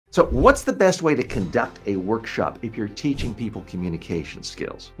So what's the best way to conduct a workshop if you're teaching people communication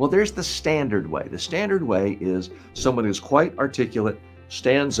skills? Well, there's the standard way. The standard way is someone who's quite articulate,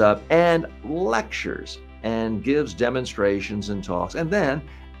 stands up and lectures and gives demonstrations and talks, and then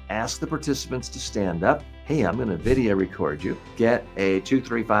asks the participants to stand up. Hey, I'm going to video record you. Get a 2,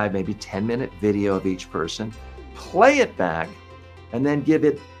 3, 5, maybe 10-minute video of each person, play it back, and then give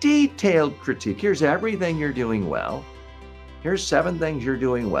it detailed critique. Here's everything you're doing well. Here's 7 things you're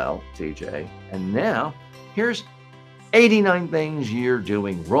doing well, TJ. And now here's 89 things you're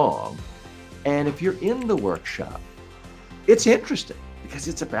doing wrong. And if you're in the workshop, it's interesting because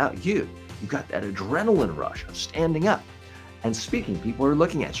it's about you. You've got that adrenaline rush of standing up and speaking. People are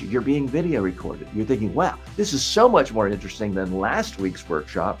looking at you. You're being video recorded. You're thinking, wow, this is so much more interesting than last week's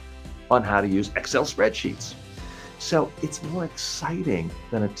workshop on how to use Excel spreadsheets. So it's more exciting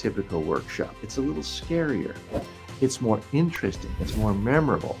than a typical workshop. It's a little scarier. It's more interesting, it's more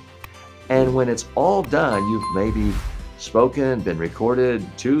memorable. And when it's all done, you've maybe spoken, been recorded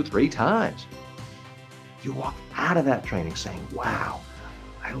 2, 3 times. You walk out of that training saying, wow,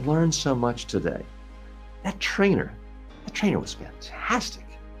 I learned so much today. That trainer was fantastic.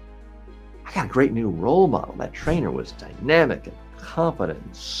 I got a great new role model. That trainer was dynamic and confident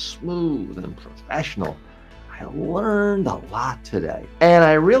and smooth and professional. I learned a lot today. And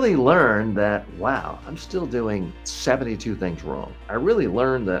I really learned that, wow, I'm still doing 72 things wrong. I really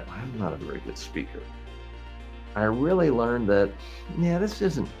learned that I'm not a very good speaker. I really learned that, yeah, this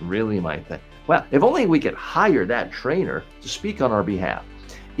isn't really my thing. Well, if only we could hire that trainer to speak on our behalf.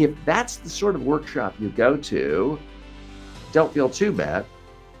 If that's the sort of workshop you go to, don't feel too bad.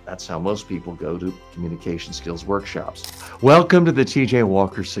 That's how most people go to communication skills workshops. Welcome to the TJ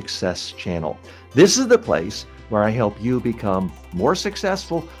Walker Success Channel. This is the place where I help you become more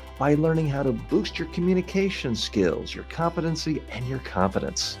successful by learning how to boost your communication skills, your competency, and your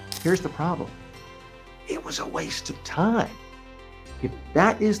confidence. Here's the problem. It was a waste of time. If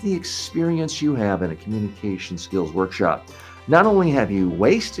that is the experience you have in a communication skills workshop, not only have you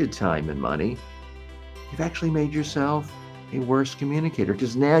wasted time and money, you've actually made yourself a worse communicator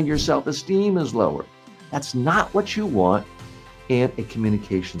because now your self-esteem is lower. That's not what you want in a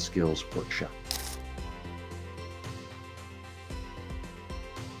communication skills workshop.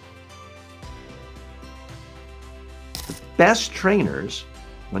 The best trainers,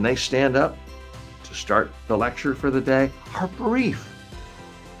 when they stand up to start the lecture for the day, are brief.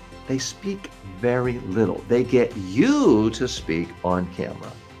 They speak very little. They get you to speak on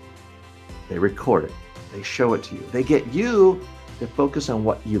camera. They record it. They show it to you. They get you to focus on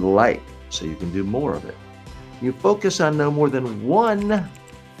what you like so you can do more of it. You focus on no more than one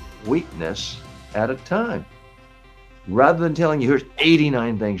weakness at a time. Rather than telling you, here's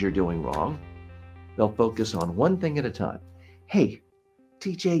 89 things you're doing wrong, they'll focus on one thing at a time. Hey,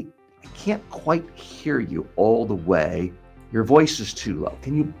 TJ, I can't quite hear you all the way. Your voice is too low.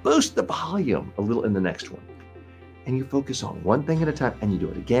 Can you boost the volume a little in the next one? And you focus on one thing at a time and you do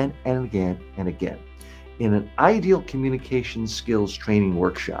it again and again and again. In an ideal communication skills training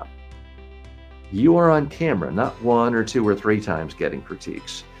workshop, you are on camera, not 1 or 2 or 3 times getting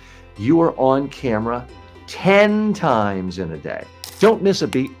critiques. You are on camera 10 times in a day. Don't miss a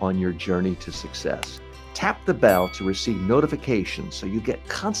beat on your journey to success. Tap the bell to receive notifications so you get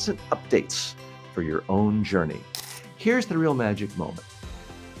constant updates for your own journey. Here's the real magic moment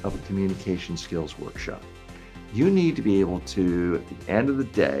of a communication skills workshop. You need to be able to, at the end of the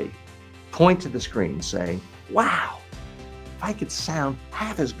day, point to the screen saying, wow, if I could sound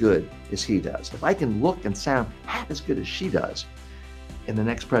half as good as he does, if I can look and sound half as good as she does, in the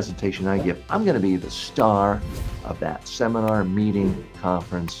next presentation I give, I'm going to be the star of that seminar, meeting,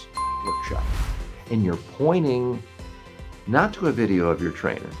 conference, workshop. And you're pointing not to a video of your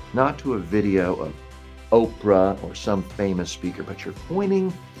trainer, not to a video of Oprah or some famous speaker, but you're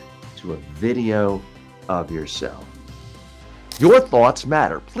pointing to a video of yourself. Your thoughts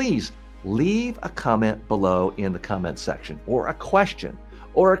matter. Please leave a comment below in the comment section, or a question,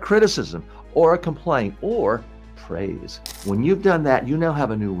 or a criticism, or a complaint, or praise. When you've done that, you now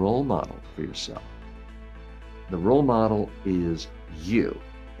have a new role model for yourself. The role model is you,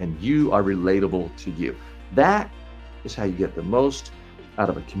 and you are relatable to you. That is how you get the most out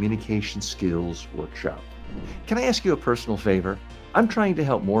of a communication skills workshop. Can I ask you a personal favor? I'm trying to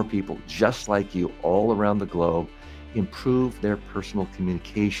help more people just like you all around the globe improve their personal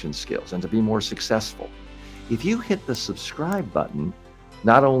communication skills and to be more successful. If you hit the subscribe button,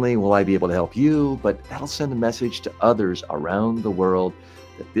 not only will I be able to help you, but that'll send a message to others around the world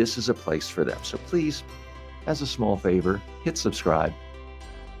that this is a place for them. So please, as a small favor, hit subscribe